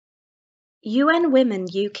UN Women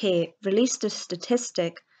UK released a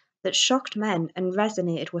statistic that shocked men and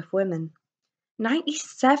resonated with women.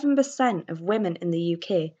 97% of women in the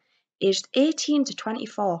UK aged 18 to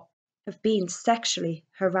 24 have been sexually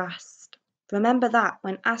harassed. Remember that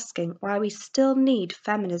when asking why we still need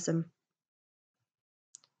feminism.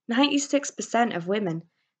 96% of women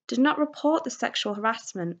did not report the sexual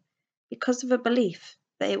harassment because of a belief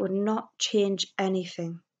that it would not change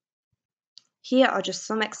anything. Here are just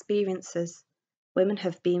some experiences women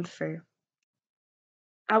have been through.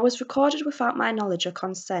 I was recorded without my knowledge or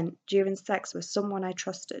consent during sex with someone I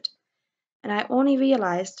trusted, and I only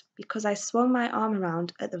realised because I swung my arm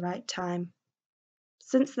around at the right time.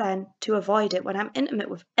 Since then, to avoid it when I'm intimate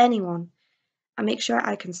with anyone, I make sure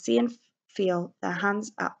I can see and feel their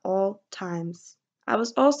hands at all times. I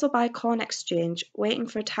was also by Corn Exchange waiting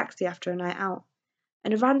for a taxi after a night out,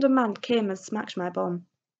 and a random man came and smacked my bum.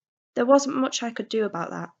 There wasn't much I could do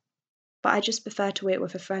about that, but I just prefer to wait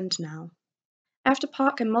with a friend now. I have to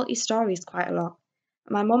park in multi-stories quite a lot,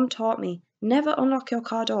 and my mum taught me never unlock your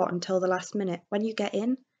car door until the last minute. When you get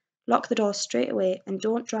in, lock the door straight away and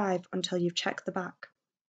don't drive until you've checked the back.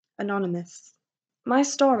 Anonymous. My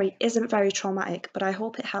story isn't very traumatic, but I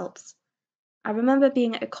hope it helps. I remember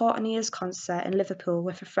being at a Courtney's concert in Liverpool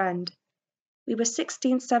with a friend. We were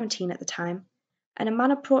 16-17 at the time, and a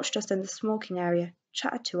man approached us in the smoking area,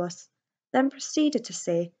 chatted to us, then proceeded to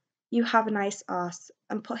say, "You have a nice arse,"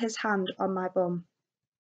 and put his hand on my bum.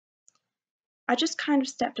 I just kind of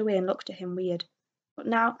stepped away and looked at him weird, but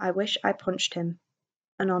now I wish I punched him.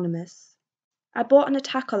 Anonymous. I bought an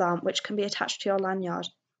attack alarm which can be attached to your lanyard.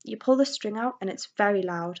 You pull the string out and it's very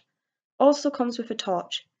loud. Also comes with a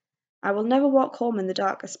torch. I will never walk home in the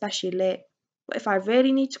dark, especially late, but if I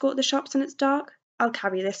really need to go to the shops and it's dark, I'll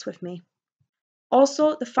carry this with me.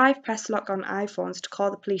 Also, the 5-press lock on iPhones to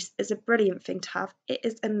call the police is a brilliant thing to have. It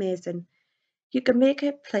is amazing. You can make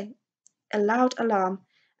it play a loud alarm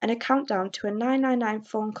and a countdown to a 999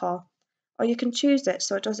 phone call, or you can choose it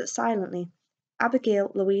so it does it silently.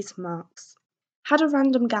 Abigail Louise Marks. Had a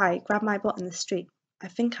random guy grab my butt in the street. I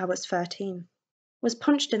think I was 13. Was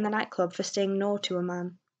punched in the nightclub for saying no to a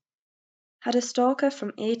man. Had a stalker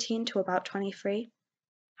from 18 to about 23.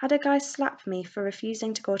 Had a guy slap me for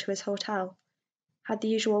refusing to go to his hotel. Had the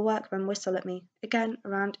usual workman whistle at me, again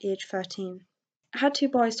around age 13. I had 2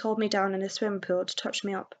 boys hold me down in a swimming pool to touch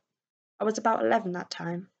me up. I was about 11 that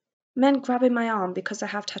time. Men grabbing my arm because I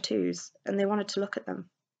have tattoos and they wanted to look at them.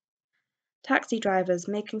 Taxi drivers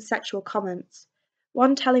making sexual comments.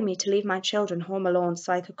 One telling me to leave my children home alone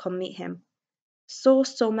so I could come meet him. So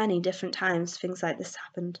many different times things like this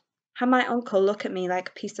happened. Had my uncle look at me like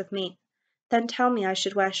a piece of meat, then tell me I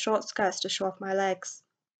should wear short skirts to show off my legs.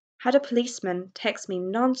 Had a policeman text me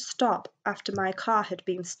non-stop after my car had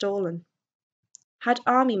been stolen. Had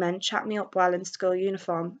army men chat me up while in school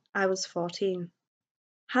uniform. I was 14.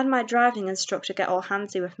 Had my driving instructor get all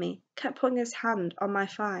handsy with me, kept putting his hand on my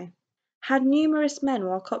thigh. Had numerous men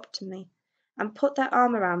walk up to me and put their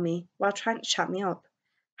arm around me while trying to chat me up.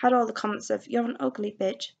 Had all the comments of, "You're an ugly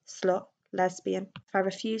bitch, slut, lesbian," if I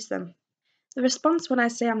refuse them. The response when I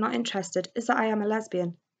say I'm not interested is that I am a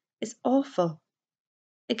lesbian. It's awful.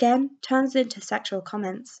 Again, turns into sexual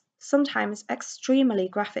comments, sometimes extremely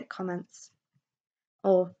graphic comments.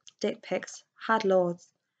 Or dick pics, had loads,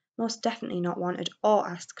 most definitely not wanted or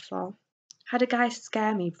asked for. Had a guy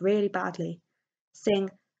scare me really badly, saying,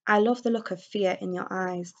 "I love the look of fear in your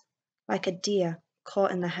eyes," like a deer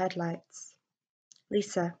caught in the headlights.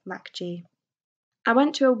 Lisa MacG. I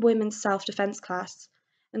went to a women's self-defense class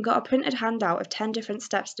and got a printed handout of 10 different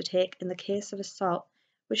steps to take in the case of assault,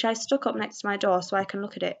 which I stuck up next to my door so I can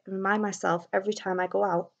look at it and remind myself every time I go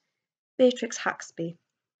out. Beatrix Haxby.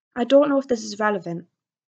 I don't know if this is relevant.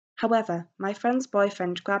 However, my friend's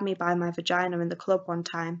boyfriend grabbed me by my vagina in the club one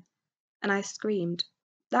time, and I screamed.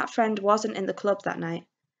 That friend wasn't in the club that night,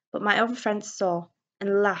 but my other friends saw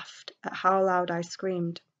and laughed at how loud I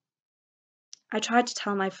screamed. I tried to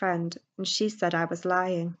tell my friend, and she said I was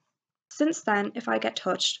lying. Since then, if I get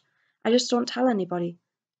touched, I just don't tell anybody,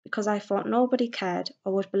 because I thought nobody cared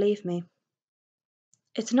or would believe me.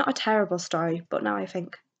 It's not a terrible story, but now I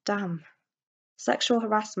think, damn. Sexual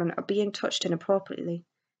harassment or being touched inappropriately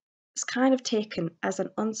is kind of taken as an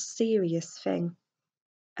unserious thing.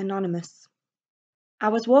 Anonymous. I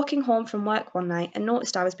was walking home from work one night and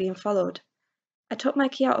noticed I was being followed. I took my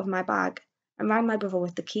key out of my bag and rang my brother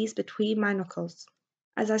with the keys between my knuckles.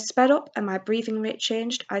 As I sped up and my breathing rate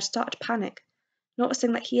changed, I started to panic,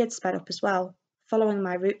 noticing that he had sped up as well, following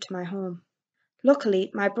my route to my home.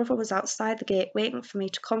 Luckily, my brother was outside the gate waiting for me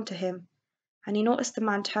to come to him, and he noticed the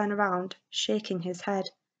man turn around, shaking his head.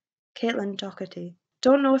 Caitlin Doherty.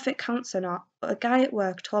 Don't know if it counts or not, but a guy at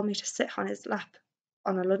work told me to sit on his lap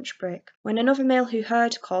on a lunch break. When another male who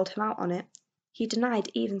heard called him out on it, he denied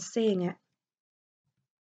even seeing it.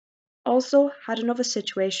 Also had another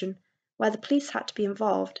situation where the police had to be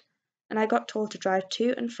involved and I got told to drive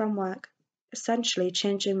to and from work, essentially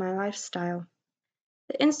changing my lifestyle.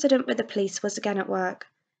 The incident with the police was again at work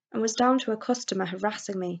and was down to a customer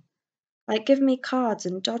harassing me, like giving me cards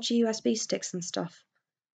and dodgy USB sticks and stuff.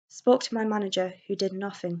 Spoke to my manager who did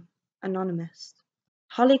nothing. Anonymous.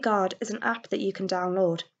 Holly Guard is an app that you can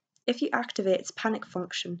download. If you activate its panic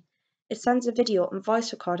function, it sends a video and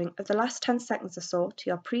voice recording of the last 10 seconds or so to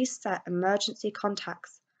your preset emergency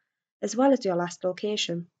contacts, as well as your last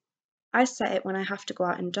location. I set it when I have to go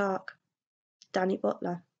out in dark. Danny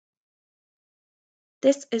Butler.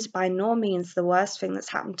 This is by no means the worst thing that's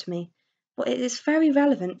happened to me, but it is very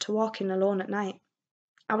relevant to walking alone at night.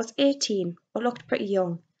 I was 18, but looked pretty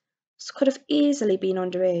young, so could have easily been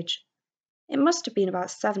underage. It must have been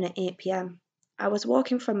about 7 or 8 p.m. I was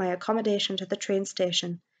walking from my accommodation to the train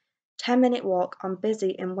station, 10-minute walk on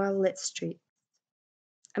busy and well-lit streets.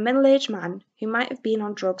 A middle-aged man who might have been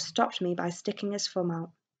on drugs stopped me by sticking his thumb out.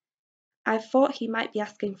 I thought he might be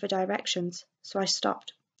asking for directions, so I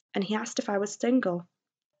stopped, and he asked if I was single.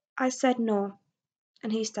 I said no,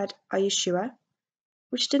 and he said, "Are you sure?"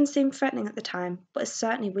 Which didn't seem threatening at the time, but is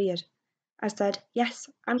certainly weird. I said, "Yes,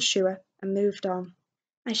 I'm sure," and moved on.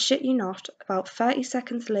 I shit you not, about 30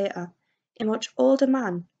 seconds later, a much older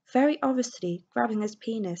man, very obviously grabbing his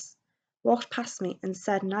penis, walked past me and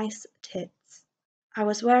said nice tits. I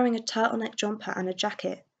was wearing a turtleneck jumper and a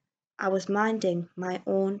jacket. I was minding my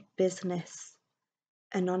own business.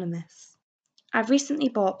 Anonymous. I've recently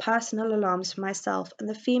bought personal alarms for myself and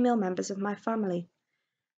the female members of my family.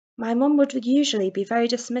 My mum would usually be very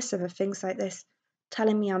dismissive of things like this,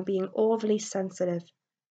 telling me I'm being overly sensitive.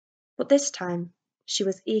 But this time, she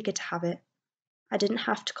was eager to have it. I didn't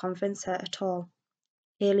have to convince her at all.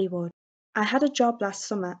 Haley would. I had a job last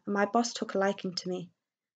summer and my boss took a liking to me.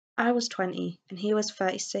 I was 20 and he was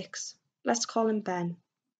 36. Let's call him Ben.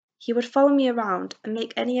 He would follow me around and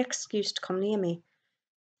make any excuse to come near me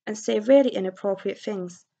and say really inappropriate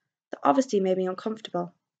things that obviously made me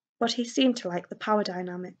uncomfortable, but he seemed to like the power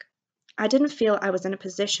dynamic. I didn't feel I was in a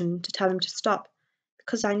position to tell him to stop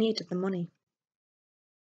because I needed the money.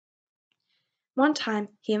 One time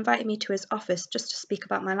he invited me to his office just to speak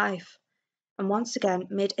about my life, and once again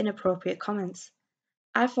made inappropriate comments.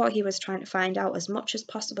 I thought he was trying to find out as much as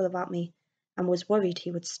possible about me and was worried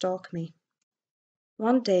he would stalk me.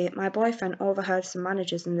 One day my boyfriend overheard some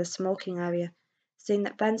managers in the smoking area saying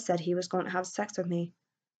that Ben said he was going to have sex with me.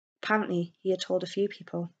 Apparently he had told a few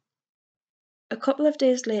people. A couple of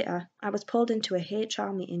days later I was pulled into a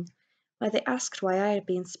HR meeting where they asked why I had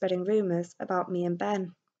been spreading rumours about me and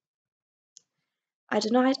Ben. I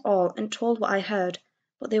denied all and told what I heard,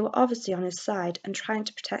 but they were obviously on his side and trying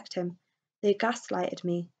to protect him. They gaslighted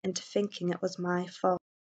me into thinking it was my fault.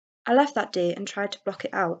 I left that day and tried to block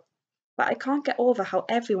it out, but I can't get over how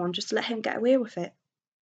everyone just let him get away with it.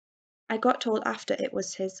 I got told after it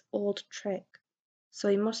was his old trick, so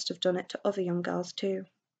he must have done it to other young girls too.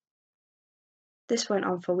 This went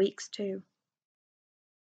on for weeks too.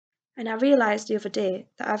 And I realised the other day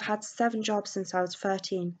that I've had 7 jobs since I was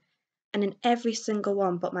 13, and in every single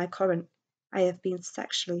one but my current, I have been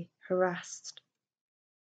sexually harassed.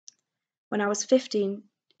 When I was 15,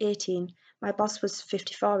 18, my boss was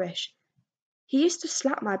 54-ish. He used to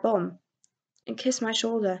slap my bum and kiss my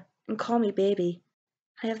shoulder and call me baby.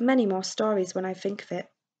 I have many more stories when I think of it.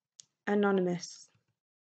 Anonymous.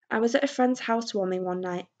 I was at a friend's housewarming one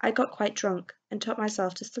night. I got quite drunk and took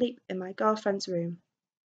myself to sleep in my girlfriend's room.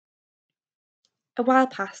 A while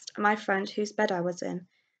passed and my friend, whose bed I was in,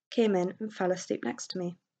 came in and fell asleep next to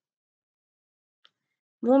me.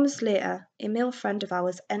 Moments later, a male friend of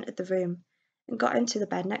ours entered the room and got into the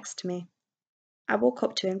bed next to me. I woke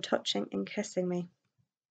up to him touching and kissing me.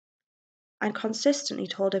 I consistently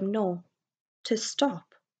told him no, to stop,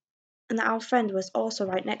 and that our friend was also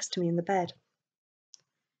right next to me in the bed.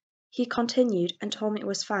 He continued and told me it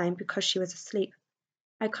was fine because she was asleep.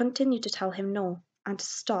 I continued to tell him no and to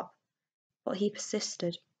stop, but he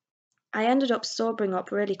persisted. I ended up sobering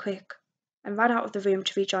up really quick and ran out of the room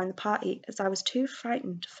to rejoin the party as I was too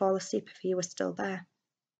frightened to fall asleep if he was still there.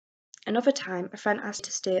 Another time, a friend asked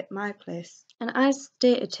to stay at my place, and I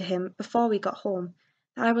stated to him before we got home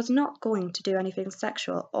that I was not going to do anything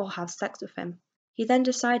sexual or have sex with him. He then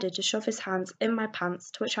decided to shove his hands in my pants,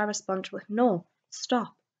 to which I responded with, "No,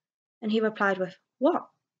 stop." And he replied with, "What?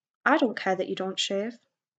 I don't care that you don't shave."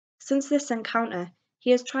 Since this encounter, he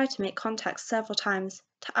has tried to make contact several times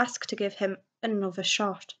to ask to give him another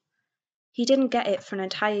shot. He didn't get it for an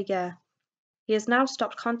entire year. He has now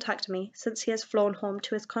stopped contacting me since he has flown home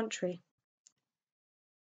to his country.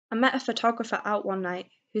 I met a photographer out one night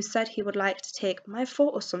who said he would like to take my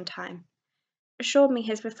photos sometime. He showed me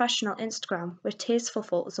his professional Instagram with tasteful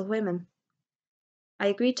photos of women. I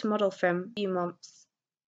agreed to model for him a few months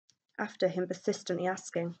after him persistently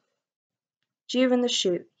asking. During the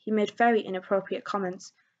shoot, he made very inappropriate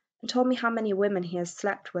comments and told me how many women he has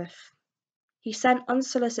slept with. He sent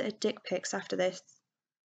unsolicited dick pics after this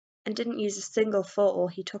and didn't use a single photo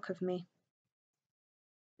he took of me.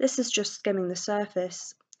 This is just skimming the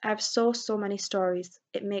surface. I have so many stories,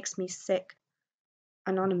 it makes me sick.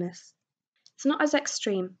 Anonymous. It's not as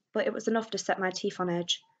extreme, but it was enough to set my teeth on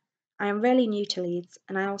edge. I am really new to Leeds,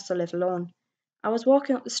 and I also live alone. I was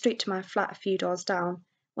walking up the street to my flat a few doors down,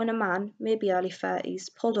 when a man, maybe early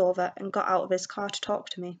 30s, pulled over and got out of his car to talk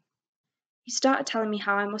to me. He started telling me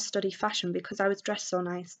how I must study fashion because I was dressed so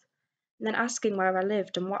nice, and then asking where I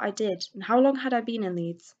lived and what I did, and how long had I been in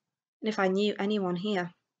Leeds, and if I knew anyone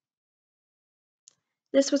here.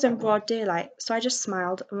 This was in broad daylight, so I just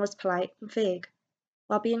smiled and was polite and vague,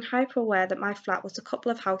 while being hyper-aware that my flat was a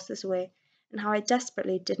couple of houses away and how I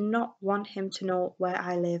desperately did not want him to know where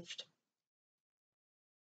I lived.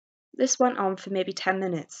 This went on for maybe 10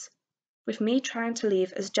 minutes, with me trying to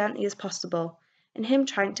leave as gently as possible and him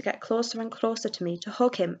trying to get closer and closer to me to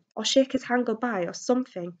hug him or shake his hand goodbye or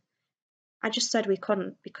something. I just said we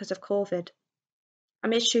couldn't because of COVID. I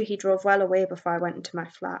made sure he drove well away before I went into my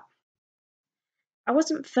flat. I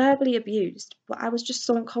wasn't verbally abused, but I was just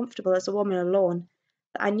so uncomfortable as a woman alone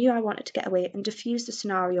that I knew I wanted to get away and defuse the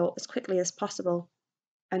scenario as quickly as possible.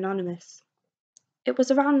 Anonymous. It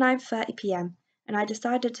was around 9:30 p.m. and I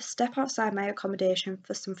decided to step outside my accommodation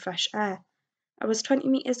for some fresh air. I was 20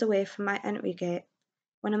 metres away from my entry gate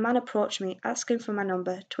when a man approached me asking for my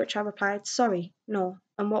number, to which I replied, "Sorry, no,"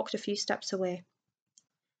 and walked a few steps away.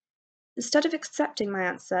 Instead of accepting my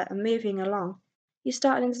answer and moving along, he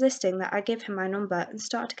started insisting that I give him my number and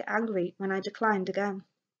started to get angry when I declined again.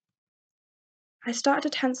 I started to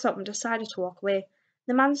tense up and decided to walk away.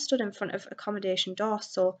 The man stood in front of accommodation door,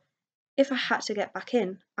 so if I had to get back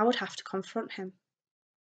in, I would have to confront him.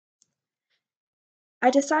 I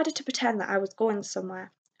decided to pretend that I was going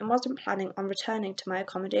somewhere and wasn't planning on returning to my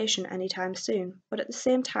accommodation anytime soon, but at the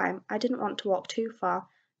same time I didn't want to walk too far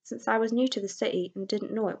since I was new to the city and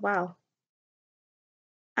didn't know it well.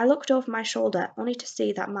 I looked over my shoulder only to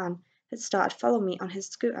see that man had started following me on his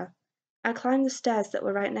scooter. I climbed the stairs that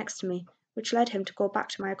were right next to me, which led him to go back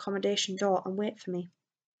to my accommodation door and wait for me.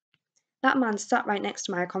 That man sat right next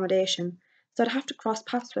to my accommodation, so I'd have to cross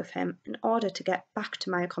paths with him in order to get back to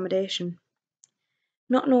my accommodation.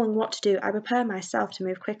 Not knowing what to do, I prepared myself to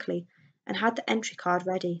move quickly and had the entry card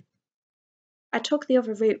ready. I took the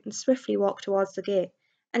other route and swiftly walked towards the gate,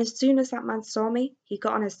 and as soon as that man saw me, he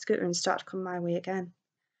got on his scooter and started coming my way again.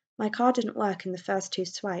 My card didn't work in the first two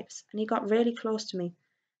swipes, and he got really close to me,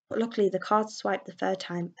 but luckily the card swiped the third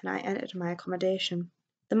time and I entered my accommodation.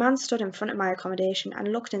 The man stood in front of my accommodation and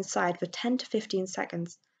looked inside for 10 to 15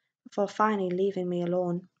 seconds before finally leaving me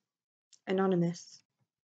alone. Anonymous.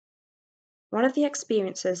 One of the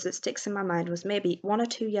experiences that sticks in my mind was maybe 1 or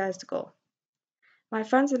 2 years ago. My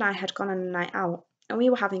friends and I had gone on a night out, and we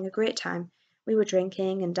were having a great time. We were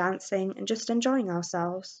drinking and dancing and just enjoying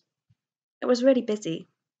ourselves. It was really busy,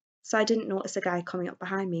 so I didn't notice a guy coming up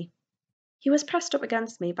behind me. He was pressed up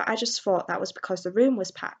against me, but I just thought that was because the room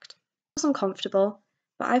was packed. I was uncomfortable,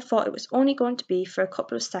 but I thought it was only going to be for a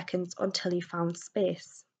couple of seconds until he found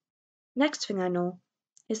space. Next thing I know,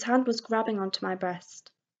 his hand was grabbing onto my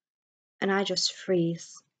breast, and I just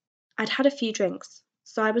freeze. I'd had a few drinks,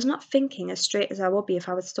 so I was not thinking as straight as I would be if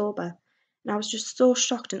I was sober, and I was just so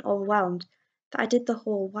shocked and overwhelmed that I did the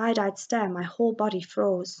whole wide-eyed stare and my whole body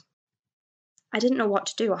froze. I didn't know what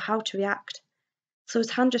to do or how to react, so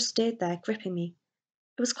his hand just stayed there, gripping me.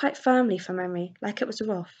 It was quite firmly from memory, like it was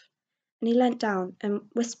rough, and he leant down and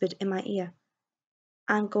whispered in my ear,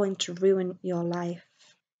 "I'm going to ruin your life."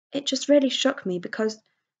 It just really shook me because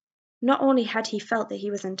not only had he felt that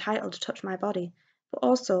he was entitled to touch my body, but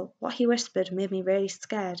also what he whispered made me really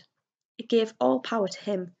scared. It gave all power to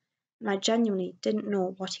him, and I genuinely didn't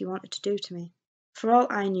know what he wanted to do to me. For all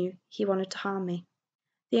I knew, he wanted to harm me.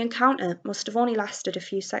 The encounter must have only lasted a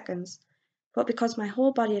few seconds, but because my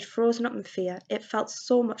whole body had frozen up in fear, it felt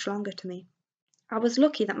so much longer to me. I was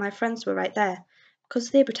lucky that my friends were right there, because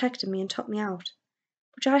they protected me and took me out,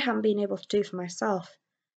 which I hadn't been able to do for myself,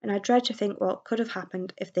 and I dread to think what could have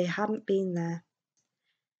happened if they hadn't been there.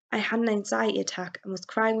 I had an anxiety attack and was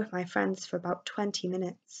crying with my friends for about 20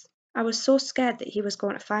 minutes. I was so scared that he was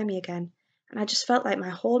going to find me again, and I just felt like my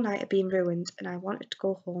whole night had been ruined and I wanted to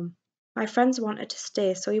go home. My friends wanted to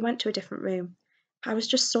stay, so we went to a different room. I was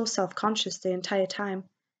just so self-conscious the entire time,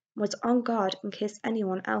 and was on guard in case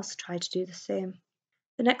anyone else tried to do the same.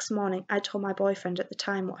 The next morning, I told my boyfriend at the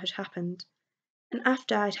time what had happened, and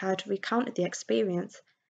after I had recounted the experience,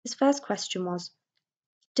 his first question was,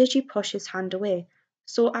 "Did you push his hand away?"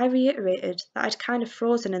 So I reiterated that I'd kind of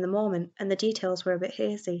frozen in the moment and the details were a bit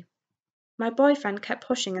hazy. My boyfriend kept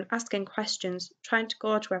pushing and asking questions, trying to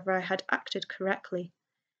gauge whether I had acted correctly,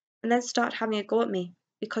 and then started having a go at me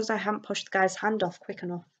because I hadn't pushed the guy's hand off quick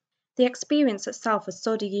enough. The experience itself was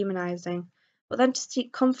so dehumanizing, but then to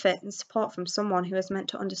seek comfort and support from someone who was meant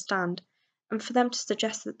to understand, and for them to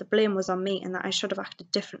suggest that the blame was on me and that I should have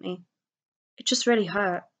acted differently, it just really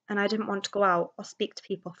hurt, and I didn't want to go out or speak to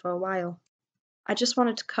people for a while. I just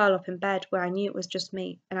wanted to curl up in bed where I knew it was just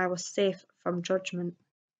me and I was safe from judgment.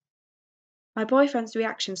 My boyfriend's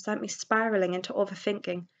reaction sent me spiraling into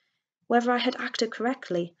overthinking whether I had acted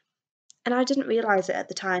correctly, and I didn't realize it at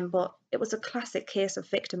the time, but it was a classic case of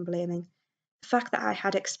victim blaming. The fact that I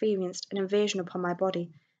had experienced an invasion upon my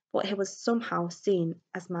body, but it was somehow seen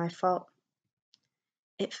as my fault.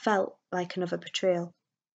 It felt like another betrayal.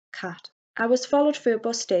 Cat. I was followed through a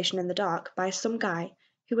bus station in the dark by some guy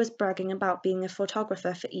who was bragging about being a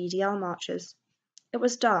photographer for EDL marches. It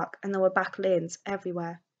was dark and there were back lanes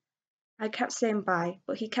everywhere. I kept saying bye,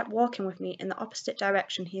 but he kept walking with me in the opposite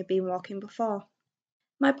direction he had been walking before.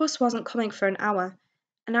 My bus wasn't coming for an hour,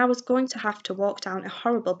 and I was going to have to walk down a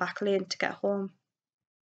horrible back lane to get home.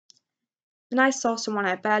 Then I saw someone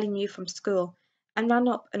I barely knew from school and ran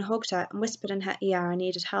up and hugged her and whispered in her ear I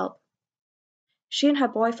needed help. She and her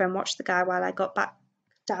boyfriend watched the guy while I got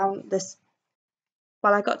down this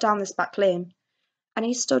back lane, and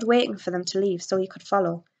he stood waiting for them to leave so he could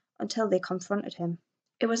follow until they confronted him.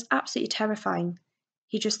 It was absolutely terrifying.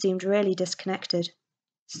 He just seemed really disconnected.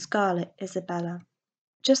 Scarlet Isabella.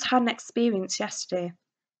 Just had an experience yesterday.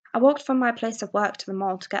 I walked from my place of work to the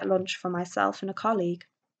mall to get lunch for myself and a colleague.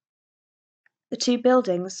 The two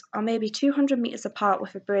buildings are maybe 200 metres apart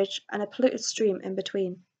with a bridge and a polluted stream in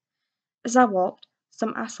between. As I walked,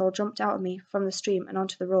 some asshole jumped out at me from the stream and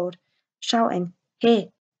onto the road, shouting,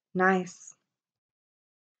 "Hey, nice."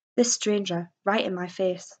 This stranger, right in my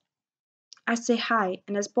face. I say hi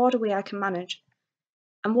in as bored a way I can manage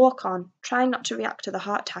and walk on, trying not to react to the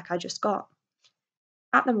heart attack I just got.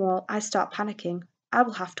 At the mall, I start panicking. I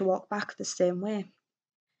will have to walk back the same way.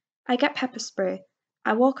 I get pepper spray.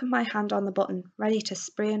 I walk with my hand on the button, ready to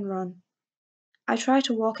spray and run. I try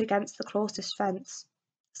to walk against the closest fence,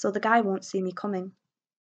 so the guy won't see me coming.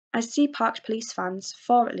 I see parked police vans,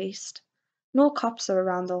 4 at least. No cops are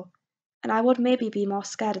around though, and I would maybe be more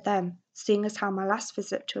scared of them, seeing as how my last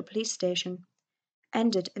visit to a police station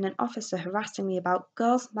ended in an officer harassing me about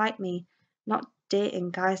girls like me not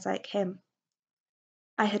dating guys like him.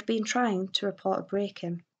 I had been trying to report a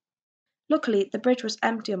break-in. Luckily, the bridge was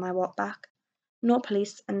empty on my walk back. No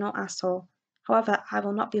police and no asshole. However, I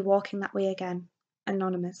will not be walking that way again.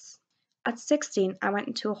 Anonymous. At 16, I went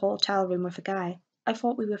into a hotel room with a guy. I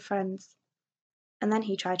thought we were friends. And then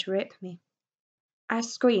he tried to rape me. I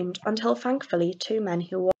screamed until thankfully 2 men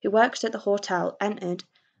who worked at the hotel entered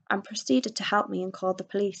and proceeded to help me and called the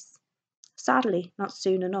police. Sadly, not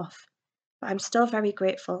soon enough, but I'm still very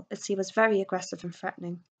grateful as he was very aggressive and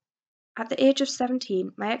threatening. At the age of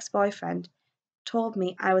 17, my ex-boyfriend told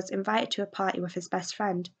me I was invited to a party with his best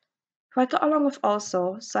friend, who I got along with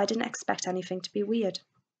also, so I didn't expect anything to be weird.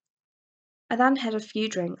 I then had a few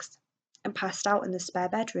drinks and passed out in the spare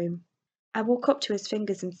bedroom. I woke up to his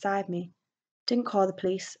fingers inside me. Didn't call the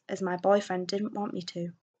police as my boyfriend didn't want me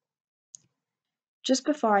to. Just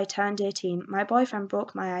before I turned 18, my boyfriend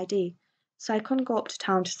broke my ID, so I couldn't go up to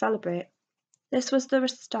town to celebrate. This was the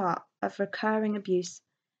start of recurring abuse,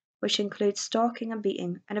 which includes stalking and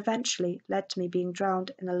beating, and eventually led to me being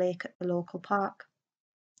drowned in a lake at the local park.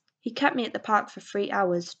 He kept me at the park for 3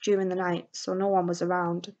 hours during the night, so no one was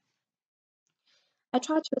around. I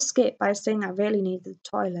tried to escape by saying I really needed the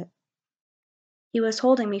toilet. He was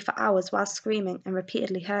holding me for hours while screaming and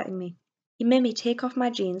repeatedly hurting me. He made me take off my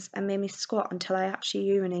jeans and made me squat until I actually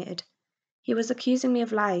urinated. He was accusing me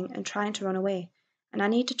of lying and trying to run away, and I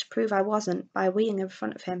needed to prove I wasn't by weeing in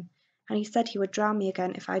front of him, and he said he would drown me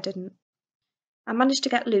again if I didn't. I managed to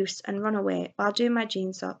get loose and run away while doing my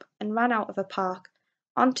jeans up and ran out of a park,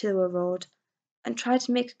 onto a road, and tried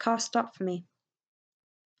to make a car stop for me.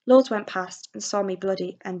 Loads went past and saw me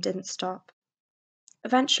bloody and didn't stop.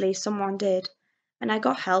 Eventually someone did, and I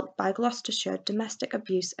got help by Gloucestershire Domestic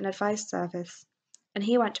Abuse and Advice Service, and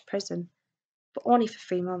he went to prison, but only for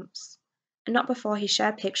 3 months, and not before he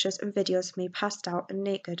shared pictures and videos of me passed out and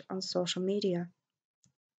naked on social media.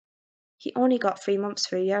 He only got 3 months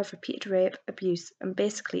for a year of repeated rape, abuse, and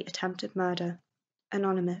basically attempted murder.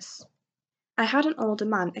 Anonymous. I had an older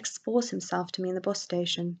man expose himself to me in the bus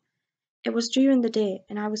station. It was during the day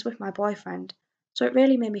and I was with my boyfriend, so it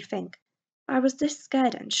really made me think. I was this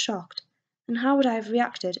scared and shocked, and how would I have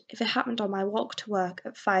reacted if it happened on my walk to work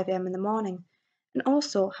at 5 a.m. in the morning? And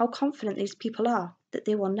also how confident these people are that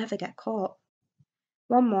they will never get caught.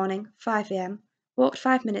 One morning, 5 a.m., walked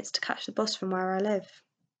 5 minutes to catch the bus from where I live.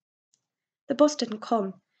 The bus didn't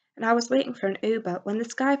come, and I was waiting for an Uber when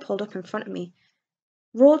this guy pulled up in front of me,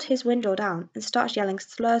 rolled his window down, and started yelling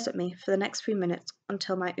slurs at me for the next few minutes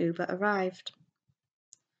until my Uber arrived.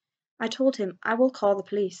 I told him I will call the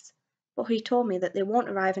police, but he told me that they won't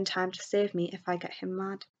arrive in time to save me if I get him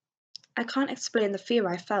mad. I can't explain the fear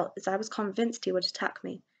I felt as I was convinced he would attack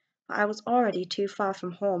me, but I was already too far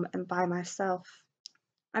from home and by myself.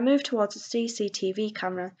 I moved towards a CCTV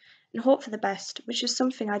camera and hoped for the best, which is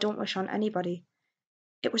something I don't wish on anybody.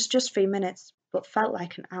 It was just 3 minutes, but felt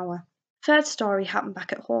like an hour. Third story happened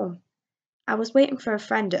back at home. I was waiting for a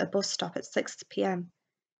friend at a bus stop at 6 p.m.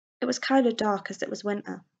 It was kind of dark as it was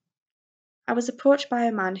winter. I was approached by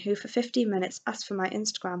a man who for 15 minutes asked for my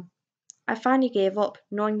Instagram. I finally gave up,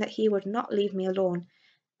 knowing that he would not leave me alone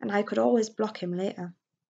and I could always block him later.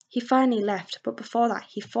 He finally left, but before that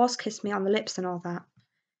he force kissed me on the lips and all that.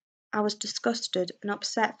 I was disgusted and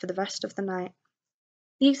upset for the rest of the night.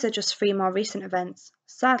 These are just 3 more recent events.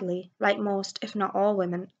 Sadly, like most, if not all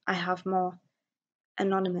women, I have more.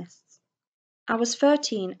 Anonymous. I was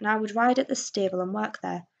 13 and I would ride at the stable and work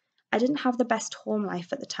there. I didn't have the best home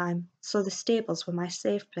life at the time, so the stables were my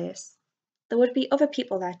safe place. There would be other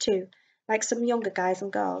people there too, like some younger guys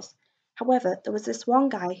and girls. However, there was this one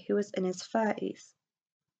guy who was in his 30s.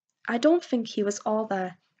 I don't think he was all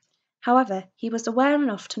there. However, he was aware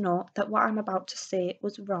enough to know that what I'm about to say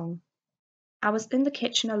was wrong. I was in the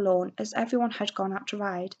kitchen alone as everyone had gone out to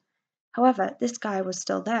ride. However, this guy was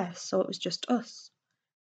still there, so it was just us.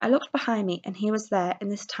 I looked behind me and he was there in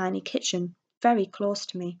this tiny kitchen, very close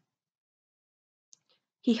to me.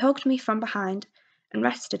 He hugged me from behind and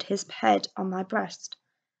rested his head on my breast,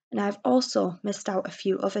 and I've also missed out a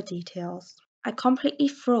few other details. I completely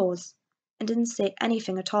froze and didn't say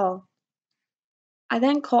anything at all. I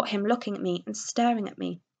then caught him looking at me and staring at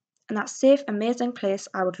me, and that safe, amazing place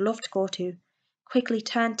I would love to go to quickly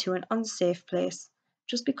turned to an unsafe place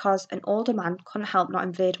just because an older man couldn't help not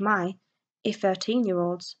invade my, a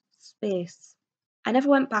 13-year-old's, space. I never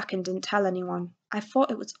went back and didn't tell anyone. I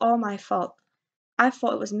thought it was all my fault. I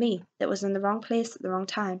thought it was me that was in the wrong place at the wrong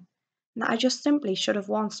time, and that I just simply should have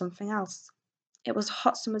worn something else. It was a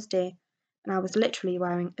hot summer's day, and I was literally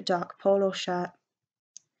wearing a dark polo shirt.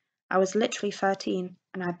 I was literally 13,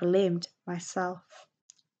 and I blamed myself.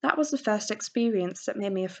 That was the first experience that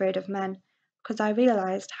made me afraid of men, because I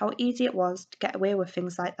realised how easy it was to get away with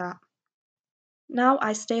things like that. Now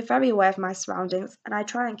I stay very aware of my surroundings, and I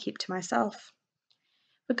try and keep to myself.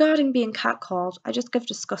 Regarding being catcalled, I just give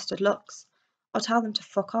disgusted looks, or tell them to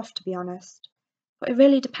fuck off, to be honest. But it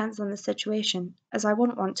really depends on the situation, as I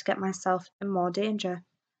wouldn't want to get myself in more danger.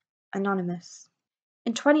 Anonymous.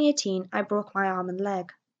 In 2018, I broke my arm and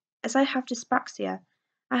leg. As I have dyspraxia,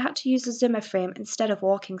 I had to use a Zimmer frame instead of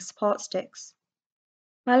walking support sticks.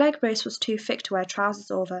 My leg brace was too thick to wear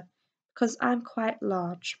trousers over, because I'm quite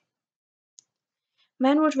large.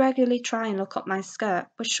 Men would regularly try and look up my skirt,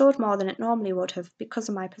 which showed more than it normally would have because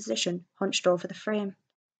of my position, hunched over the frame.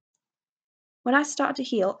 When I started to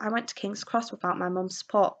heal, I went to King's Cross without my mum's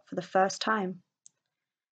support for the first time.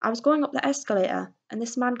 I was going up the escalator, and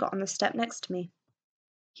this man got on the step next to me.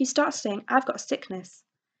 He started saying, "I've got a sickness,"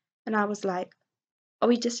 and I was like, "Are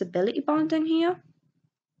we disability bonding here?"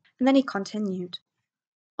 And then he continued,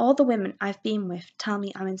 "All the women I've been with tell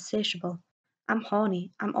me I'm insatiable. I'm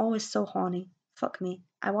horny. I'm always so horny. Fuck me.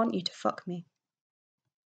 I want you to fuck me."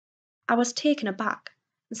 I was taken aback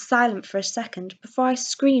and silent for a second before I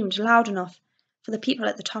screamed loud enough for the people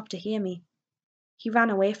at the top to hear me. He ran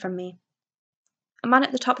away from me. A man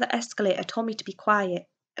at the top of the escalator told me to be quiet,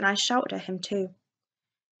 and I shouted at him too.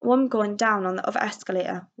 A woman going down on the other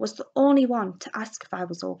escalator was the only one to ask if I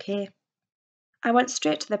was okay. I went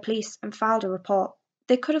straight to the police and filed a report.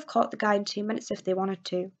 They could have caught the guy in 2 minutes if they wanted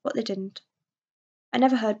to, but they didn't. I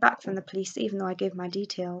never heard back from the police even though I gave my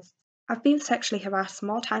details. I've been sexually harassed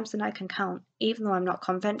more times than I can count, even though I'm not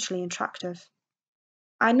conventionally attractive.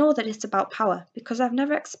 I know that it's about power because I've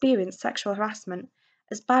never experienced sexual harassment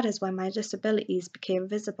as bad as when my disabilities became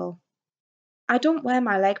visible. I don't wear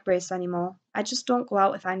my leg brace anymore. I just don't go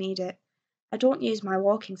out if I need it. I don't use my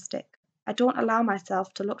walking stick. I don't allow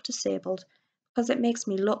myself to look disabled because it makes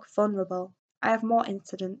me look vulnerable. I have more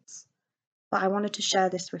incidents, but I wanted to share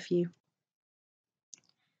this with you.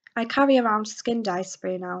 I carry around skin dye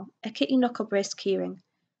spray now, a kitty knuckle brace keyring,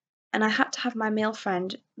 and I had to have my male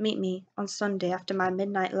friend meet me on Sunday after my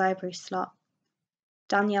midnight library slot.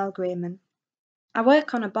 Danielle Grayman. I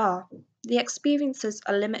work on a bar. The experiences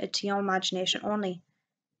are limited to your imagination only.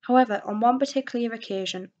 However, on one particular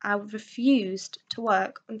occasion, I refused to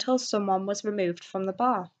work until someone was removed from the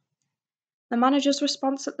bar. The manager's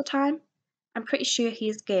response at the time? I'm pretty sure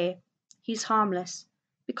he's gay. He's harmless.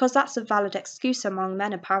 Because that's a valid excuse among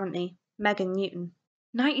men apparently. Megan Newton.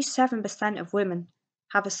 97% of women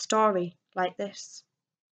have a story like this.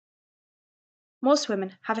 Most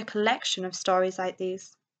women have a collection of stories like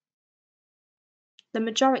these. The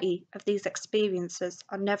majority of these experiences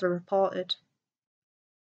are never reported.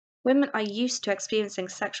 Women are used to experiencing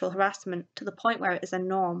sexual harassment to the point where it is a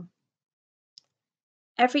norm.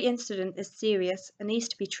 Every incident is serious and needs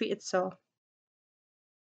to be treated so.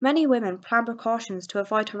 Many women plan precautions to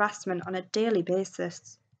avoid harassment on a daily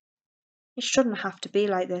basis. It shouldn't have to be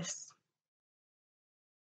like this.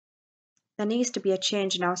 There needs to be a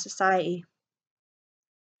change in our society.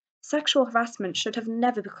 Sexual harassment should have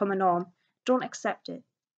never become a norm. Don't accept it.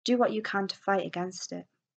 Do what you can to fight against it.